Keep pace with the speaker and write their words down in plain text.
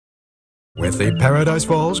With the Paradise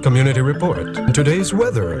Falls Community Report. Today's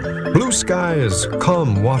weather. Blue skies,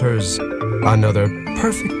 calm waters. Another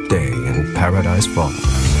perfect day in Paradise Falls.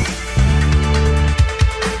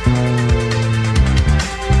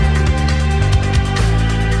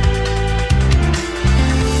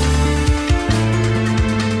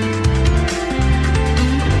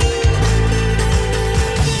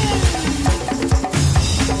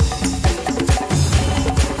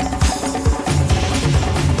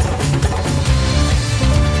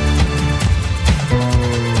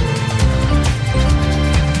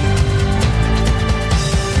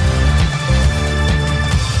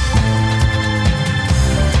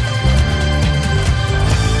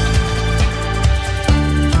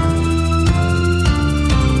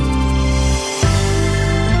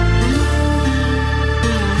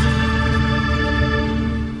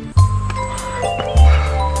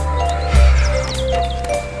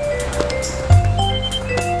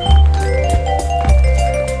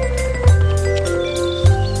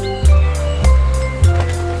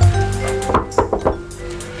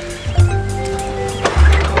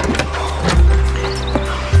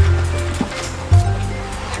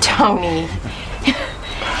 Tony,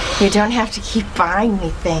 you don't have to keep buying me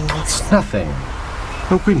things. It's nothing.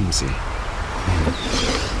 No whimsy.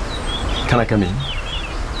 Can I come in?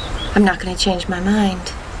 I'm not going to change my mind.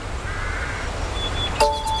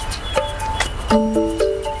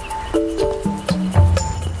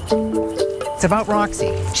 It's about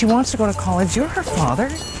Roxy. She wants to go to college. You're her father.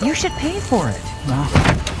 You should pay for it. Well,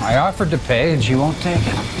 I offered to pay and she won't take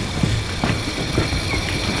it.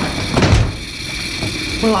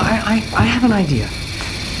 Well, I have an idea.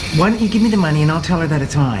 Why don't you give me the money and I'll tell her that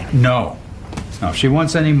it's mine? No. No, if she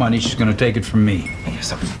wants any money, she's going to take it from me. You're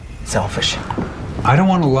so selfish. I don't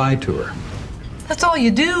want to lie to her. That's all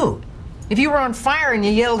you do. If you were on fire and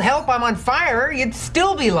you yelled, "Help, I'm on fire," you'd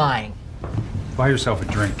still be lying. Buy yourself a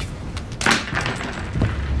drink.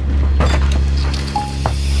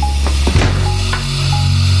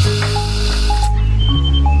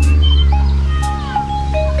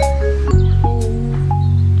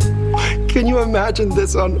 Can you imagine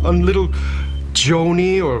this on little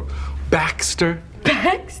Joni or Baxter?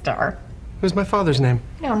 Baxter? It was my father's name.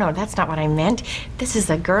 No, that's not what I meant. This is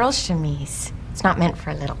a girl's chemise. It's not meant for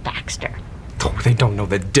a little Baxter. Oh, they don't know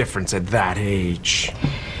the difference at that age.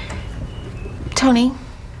 Tony,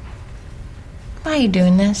 why are you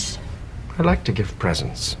doing this? I like to give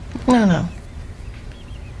presents. No.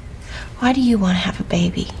 Why do you want to have a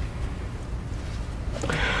baby?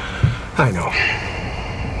 I know.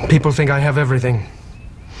 People think I have everything.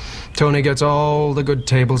 Tony gets all the good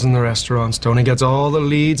tables in the restaurants. Tony gets all the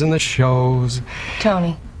leads in the shows.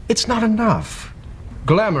 Tony. It's not enough.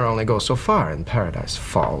 Glamour only goes so far in Paradise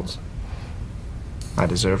Falls. I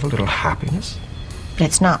deserve a little happiness. But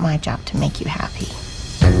it's not my job to make you happy.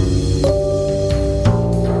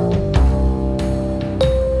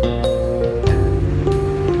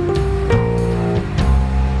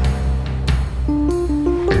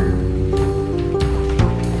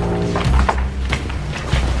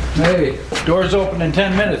 Hey, door's open in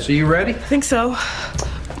 10 minutes. Are you ready? I think so.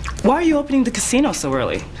 Why are you opening the casino so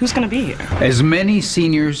early? Who's gonna be here? As many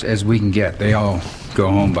seniors as we can get. They all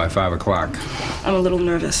go home by 5 o'clock. I'm a little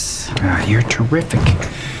nervous. You're terrific.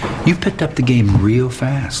 You picked up the game real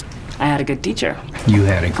fast. I had a good teacher. You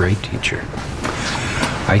had a great teacher.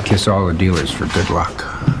 I kiss all the dealers for good luck.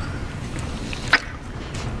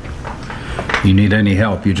 You need any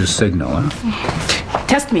help, you just signal, huh?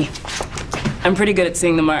 Test me. I'm pretty good at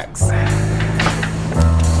seeing the marks.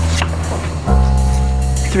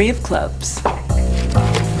 3 of clubs.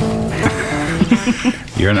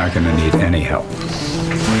 You're not going to need any help.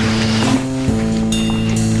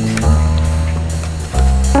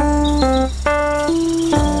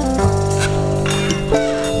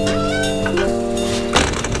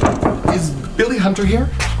 Is Billy Hunter here?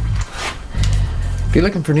 If you're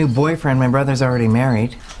looking for a new boyfriend, my brother's already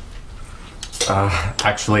married.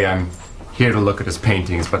 Actually, I'm here to look at his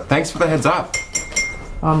paintings, but thanks for the heads up.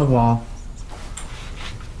 On the wall.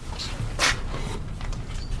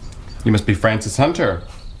 You must be Francis Hunter.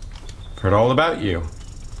 Heard all about you.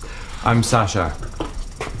 I'm Sasha.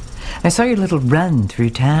 I saw your little run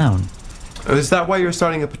through town. Is that why you're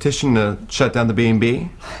starting a petition to shut down the B&B?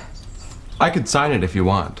 I could sign it if you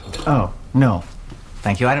want. Oh, no.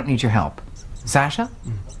 Thank you. I don't need your help. Sasha?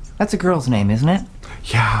 That's a girl's name, isn't it?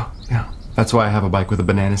 Yeah. That's why I have a bike with a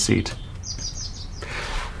banana seat.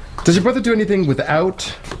 Does your brother do anything without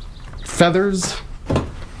feathers?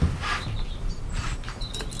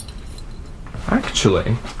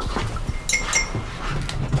 Actually,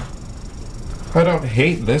 I don't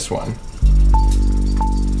hate this one.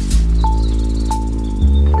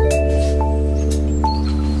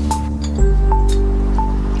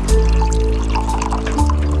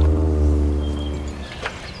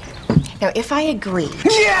 No, if I agree...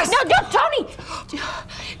 Yes! No, Tony!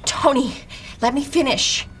 Tony, let me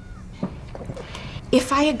finish.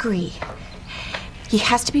 If I agree, he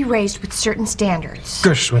has to be raised with certain standards.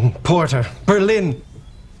 Gershwin, Porter, Berlin.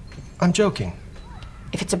 I'm joking.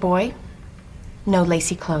 If it's a boy, no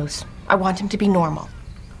lacy clothes. I want him to be normal.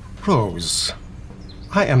 Rose,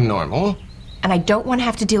 I am normal. And I don't want to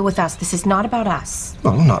have to deal with us. This is not about us.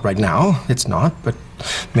 Well, not right now. It's not, but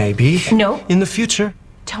maybe. No. In the future.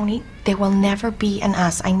 Tony, there will never be an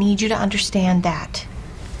us. I need you to understand that.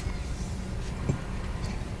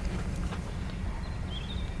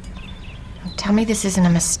 Tell me this isn't a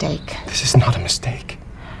mistake. This is not a mistake.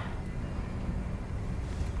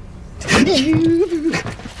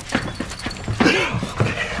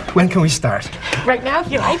 When can we start? Right now,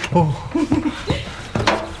 if you like.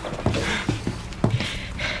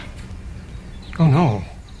 Oh, no.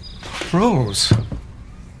 Rose.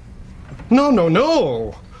 No, no,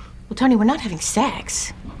 no. Well, Tony, we're not having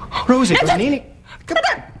sex. Rosie, Bernini.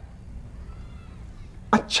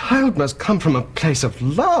 A child must come from a place of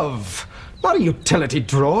love, not a utility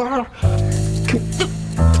drawer.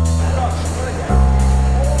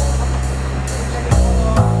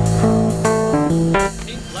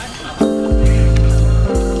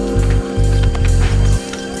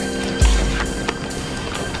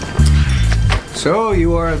 So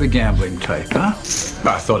you are the gambling type, huh?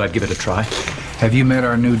 I thought I'd give it a try. Have you met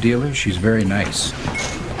our new dealer? She's very nice.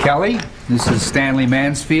 Kelly, this is Stanley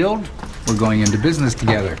Mansfield. We're going into business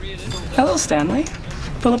together. Hello, Stanley.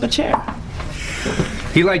 Pull up a chair.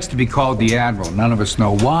 He likes to be called the Admiral. None of us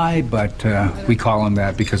know why, but we call him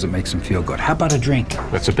that because it makes him feel good. How about a drink?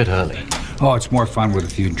 That's a bit early. Oh, it's more fun with a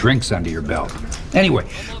few drinks under your belt. Anyway,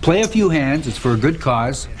 play a few hands. It's for a good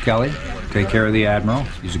cause. Kelly, take care of the Admiral.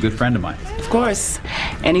 He's a good friend of mine. Of course.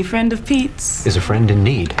 Any friend of Pete's. Is a friend in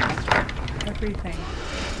need. Everything.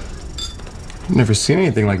 Never seen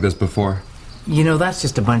anything like this before. You know, that's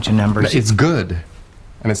just a bunch of numbers. It's good.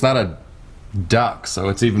 And it's not a duck, so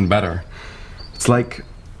it's even better. It's like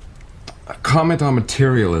a comment on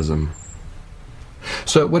materialism.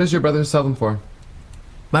 So what does your brother sell them for?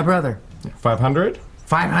 My brother. 500?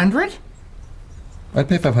 500? I'd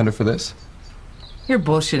pay 500 for this. You're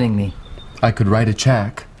bullshitting me. I could write a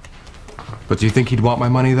check. But do you think he'd want my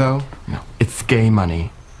money, though? No. It's gay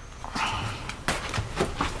money.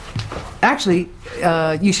 Actually,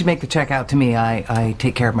 you should make the check out to me. I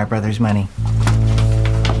take care of my brother's money.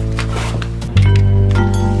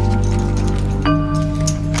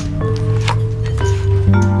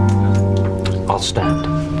 I'll stand.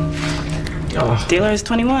 Oh. Dealer is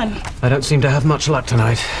 21. I don't seem to have much luck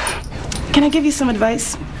tonight. Can I give you some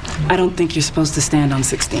advice? I don't think you're supposed to stand on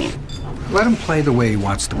 16. Let him play the way he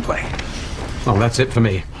wants to play. Well, that's it for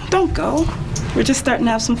me. Don't go. We're just starting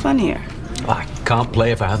to have some fun here. I can't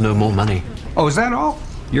play if I have no more money. Oh, is that all?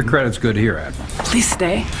 Your credit's good here, Admiral. Please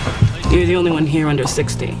stay. You're the only one here under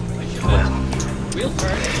 60. Well,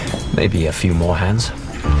 maybe a few more hands.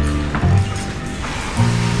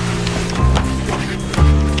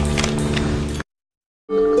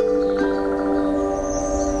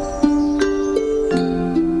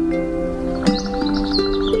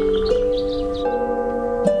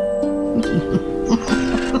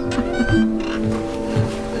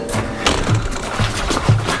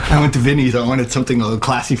 I went to Vinny's. I wanted something a little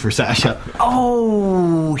classy for Sasha.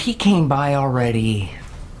 Oh, he came by already.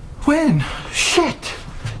 When? Shit.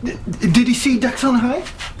 Did he see Ducks on High?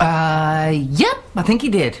 Yep, I think he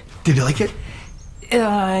did. Did he like it?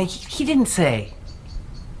 He didn't say.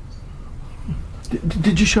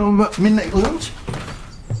 Did you show him Midnight Loons?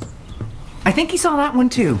 I think he saw that one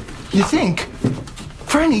too. You think?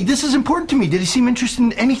 Franny, this is important to me. Did he seem interested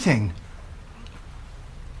in anything?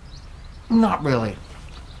 Not really.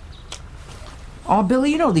 Oh,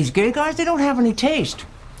 Billy, you know, these gay guys, they don't have any taste.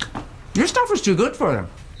 Your stuff was too good for them.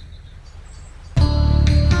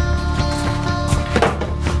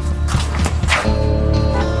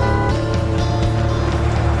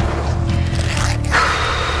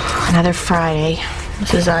 Another Friday.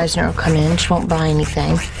 Mrs. Eisner will come in. She won't buy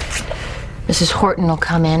anything. Mrs. Horton will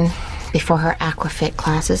come in before her aquafit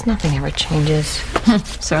classes. Nothing ever changes.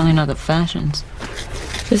 Certainly not the fashions.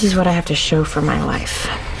 This is what I have to show for my life.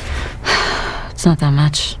 It's not that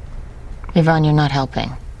much. Yvonne, you're not helping.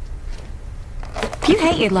 If you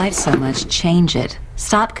hate your life so much, change it.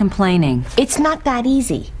 Stop complaining. It's not that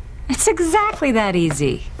easy. It's exactly that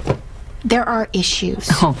easy. There are issues.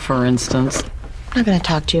 Oh, for instance. I'm not going to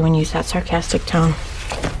talk to you and use that sarcastic tone.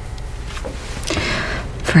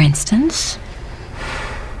 For instance?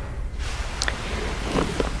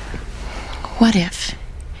 What if,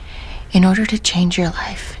 in order to change your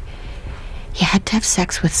life, You had to have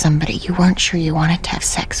sex with somebody you weren't sure you wanted to have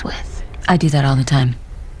sex with. I do that all the time.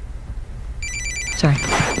 Sorry.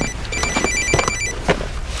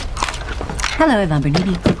 Hello, Eva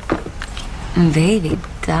Bernini. Baby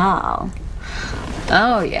doll.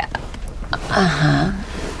 Oh, yeah.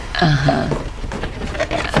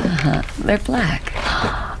 They're black.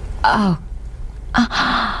 Oh.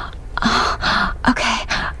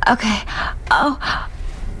 Okay. Oh,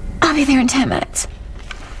 I'll be there in 10 minutes.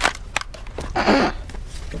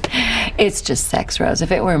 It's just sex, Rose.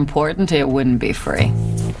 If it were important, it wouldn't be free.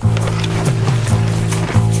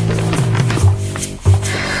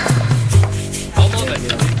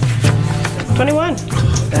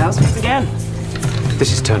 $21. The house pays again.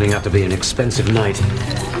 This is turning out to be an expensive night.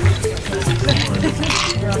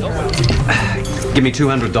 Give me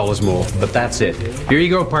 $200 more, but that's it. Here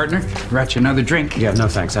you go, partner. Brought you another drink. Yeah, no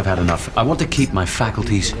thanks. I've had enough. I want to keep my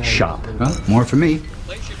faculties sharp. Well, more for me.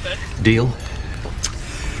 Deal?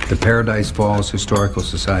 The Paradise Falls Historical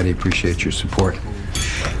Society appreciates your support.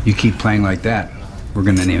 You keep playing like that, we're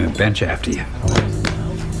going to name a bench after you.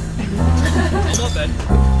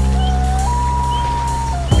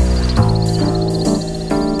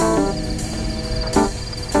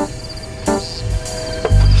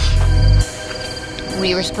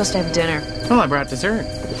 We were supposed to have dinner. Well, I brought dessert.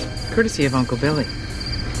 Courtesy of Uncle Billy.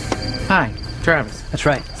 Hi, Travis. That's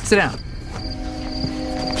right. Sit down.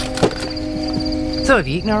 So, have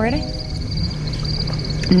you eaten already?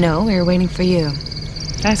 No, we were waiting for you.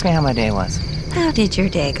 Ask me how my day was. How did your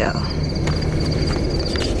day go?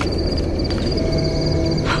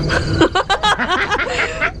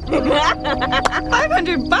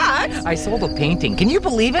 $500? I sold a painting. Can you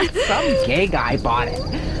believe it? Some gay guy bought it.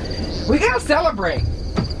 We gotta celebrate.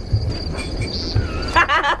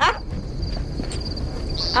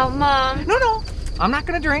 Oh, Mom. No. I'm not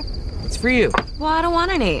gonna drink. It's for you. Well, I don't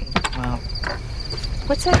want any. Well,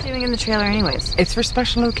 What's that doing in the trailer anyways? it's for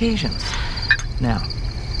special occasions. Now.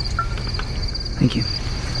 Thank you.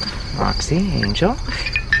 Roxy, Angel,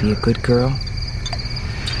 be a good girl.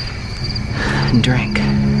 And drink.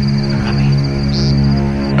 For me.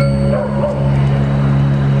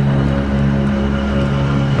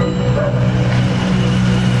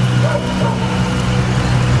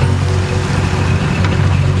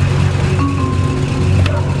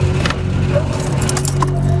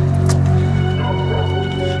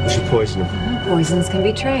 Poison. Poisons can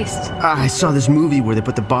be traced. I saw this movie where they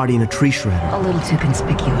put the body in a tree shredder. A little too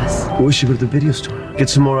conspicuous. We should go to the video store. Get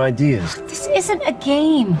some more ideas. This isn't a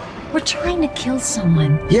game. We're trying to kill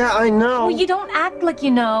someone. Yeah, I know. Well, you don't act like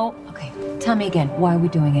you know. Okay, tell me again. Why are we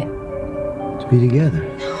doing it? To be together.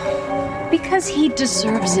 Because he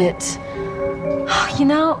deserves it. You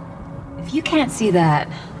know, if you can't see that,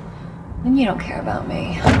 then you don't care about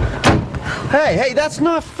me. Hey, that's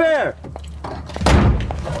not fair.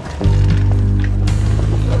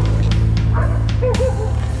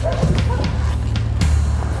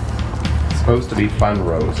 It's supposed to be fun,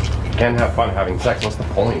 Rose. You can't have fun having sex. What's the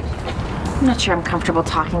point? I'm not sure I'm comfortable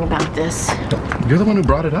talking about this. You're the one who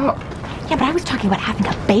brought it up. Yeah, but I was talking about having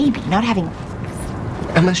a baby, not having...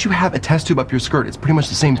 Unless you have a test tube up your skirt, it's pretty much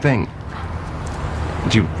the same thing.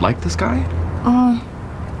 Do you like this guy?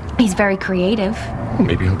 He's very creative. Well,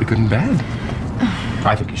 maybe he'll be good in bed.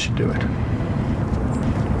 I think you should do it.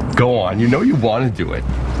 Go on, you know you want to do it.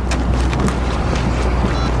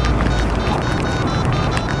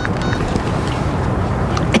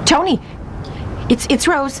 Tony, it's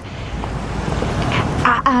Rose.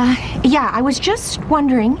 Yeah, I was just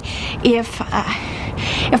wondering if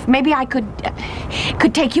maybe I could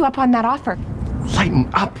take you up on that offer. Lighten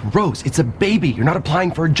up, Rose. It's a baby. You're not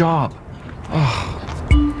applying for a job. Oh.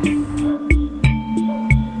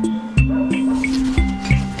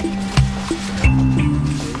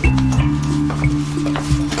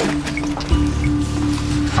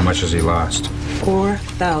 How much has he lost?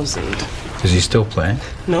 $4,000. Is he still playing?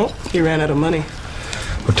 No, he ran out of money.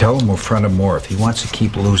 Well, tell him we'll front him more. If he wants to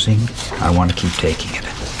keep losing, I want to keep taking it.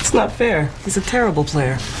 It's not fair. He's a terrible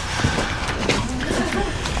player.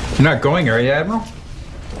 You're not going, are you, Admiral?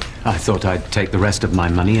 I thought I'd take the rest of my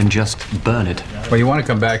money and just burn it. Well, you want to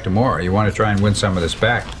come back tomorrow. You want to try and win some of this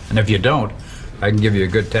back. And if you don't, I can give you a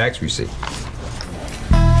good tax receipt.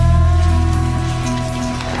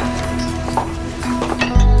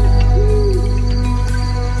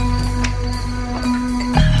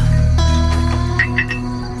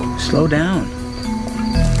 Slow down.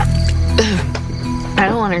 I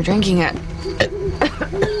don't want her drinking it.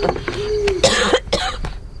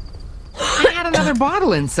 I had another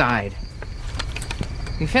bottle inside.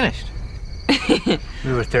 You finished?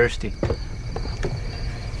 We were thirsty.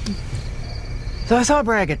 So I saw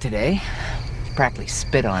Braga today. practically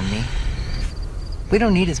spit on me. We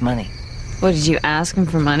don't need his money. What, did you ask him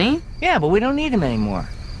for money? Yeah, but we don't need him anymore.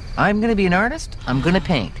 I'm gonna be an artist. I'm gonna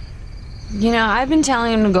paint. You know, I've been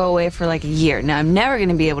telling him to go away for like a year. Now, I'm never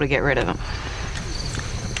gonna be able to get rid of him.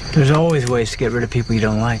 There's always ways to get rid of people you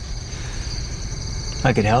don't like.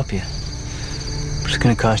 I could help you. But it's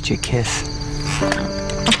gonna cost you a kiss.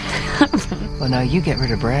 Well, now you get rid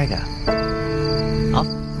of Braga. I'll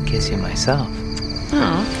kiss you myself.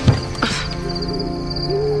 Oh.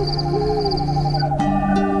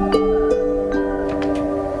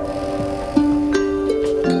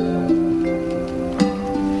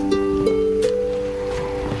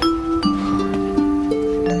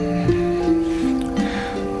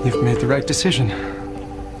 You've made the right decision.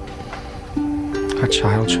 Our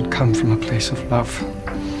child should come from a place of love.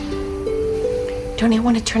 Tony, I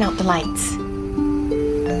want to turn out the lights.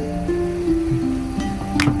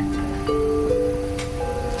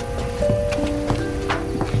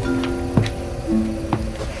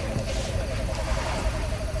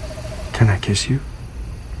 Can I kiss you?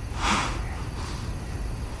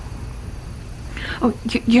 Oh,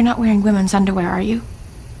 you're not wearing women's underwear, are you?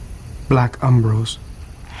 Black Umbros.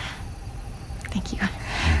 Thank you.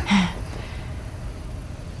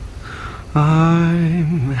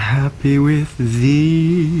 I'm happy with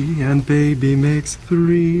thee, and baby makes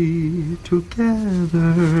three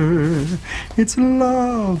together. It's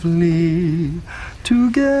lovely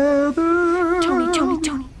together.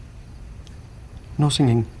 Tony. No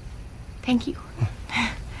singing. Thank you.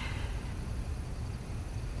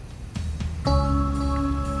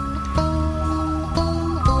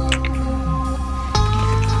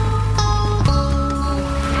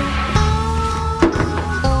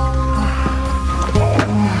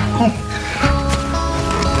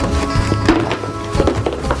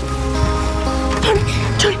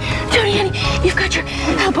 Tony, honey, you've got your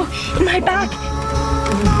elbow in my back.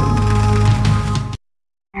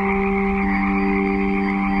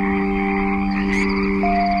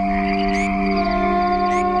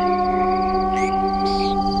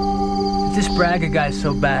 If this Braga guy's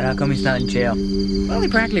so bad, how come he's not in jail? Well, he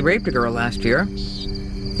practically raped a girl last year.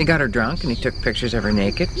 He got her drunk and he took pictures of her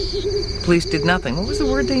naked. Police did nothing. What was the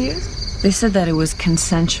word they used? They said that it was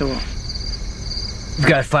consensual. You've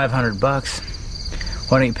got $500.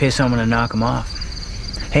 Why don't you pay someone to knock him off?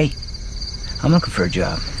 Hey, I'm looking for a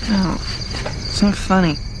job. Oh, it's not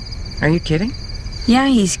funny. Are you kidding? Yeah,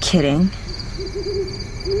 he's kidding.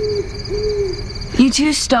 You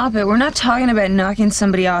two stop it. We're not talking about knocking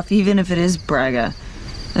somebody off, even if it is Braga.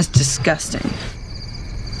 That's disgusting.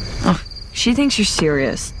 Oh, she thinks you're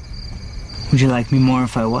serious. Would you like me more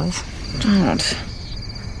if I was? Don't.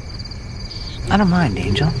 I don't mind,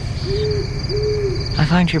 Angel. I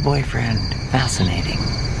find your boyfriend fascinating.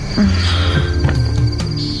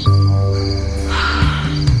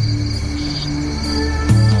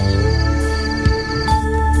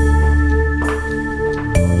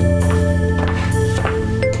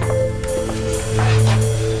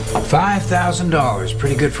 $5,000.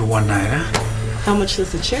 Pretty good for one night, huh? How much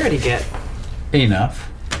does the charity get? Enough.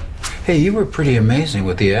 Hey, you were pretty amazing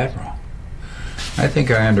with the Admiral. I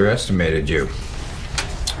think I underestimated you.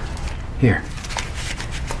 Here.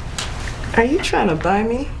 Are you trying to buy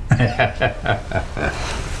me?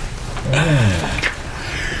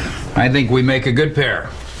 I think we make a good pair.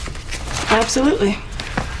 Absolutely.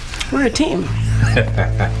 We're a team.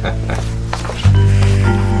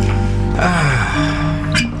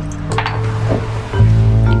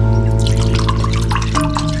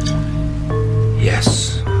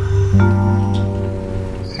 Yes.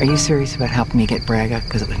 Are you serious about helping me get Braga?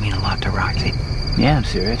 Because it would mean a lot to Roxy. Yeah, I'm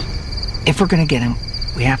serious. If we're gonna get him,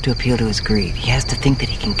 we have to appeal to his greed. He has to think that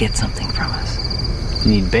he can get something from us.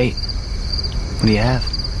 You need bait. What do you have?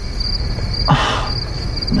 Oh,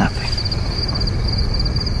 nothing.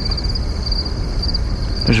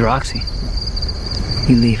 There's Roxy.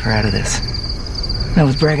 You leave her out of this. No,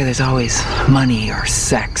 with Braga, there's always money or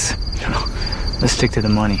sex. Let's stick to the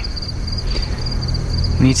money.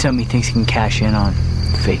 We need something he thinks he can cash in on.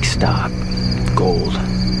 Fake stock, gold.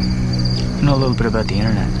 I know a little bit about the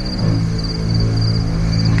internet.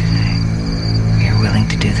 Okay. You're willing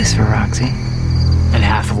to do this for Roxy? And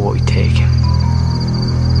half of what we take.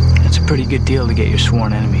 That's a pretty good deal to get your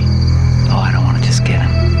sworn enemy. Oh, I don't want to just get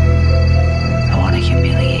him. I want to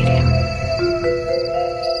humiliate him.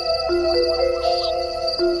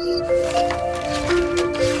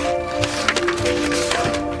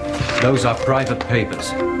 Those are private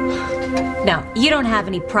papers. No, you don't have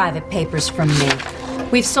any private papers from me.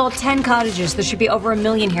 We've sold 10 cottages. There should be over $1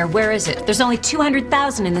 million here. Where is it? There's only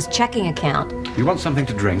 $200,000 in this checking account. You want something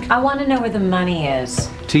to drink? I want to know where the money is.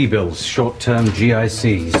 T-bills, short-term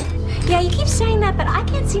GICs. Yeah, you keep saying that, but I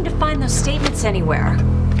can't seem to find those statements anywhere.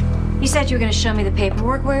 You said you were going to show me the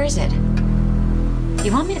paperwork. Where is it?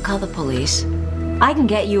 You want me to call the police? I can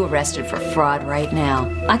get you arrested for fraud right now.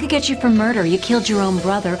 I could get you for murder. You killed your own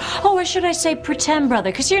brother. Oh, or should I say pretend brother,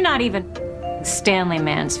 because you're not even Stanley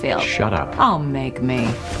Mansfield. Shut up. Oh, make me.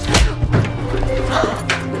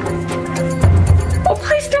 Oh,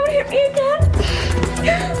 please don't hit me again.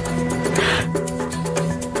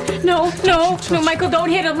 No, Michael, don't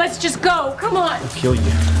hit him. Let's just go. Come on. I'll kill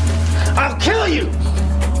you. I'll kill you!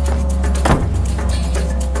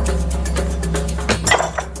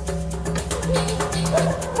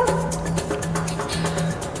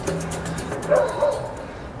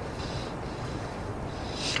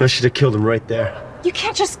 I should have killed him right there. You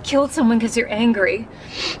can't just kill someone because you're angry.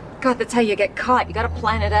 God, that's how you get caught. You gotta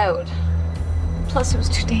plan it out. Plus, it was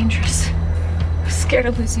too dangerous. I was scared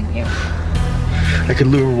of losing you. I could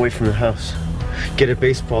lure him away from the house, get a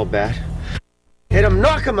baseball bat, hit him,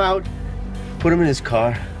 knock him out, put him in his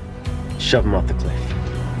car, shove him off the cliff.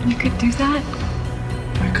 You could do that?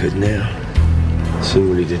 I could now. See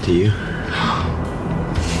what he did to you.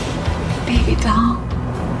 Baby doll.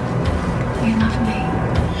 You love me.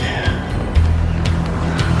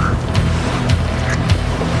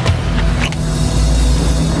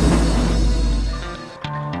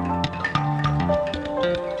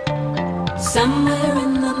 Somewhere in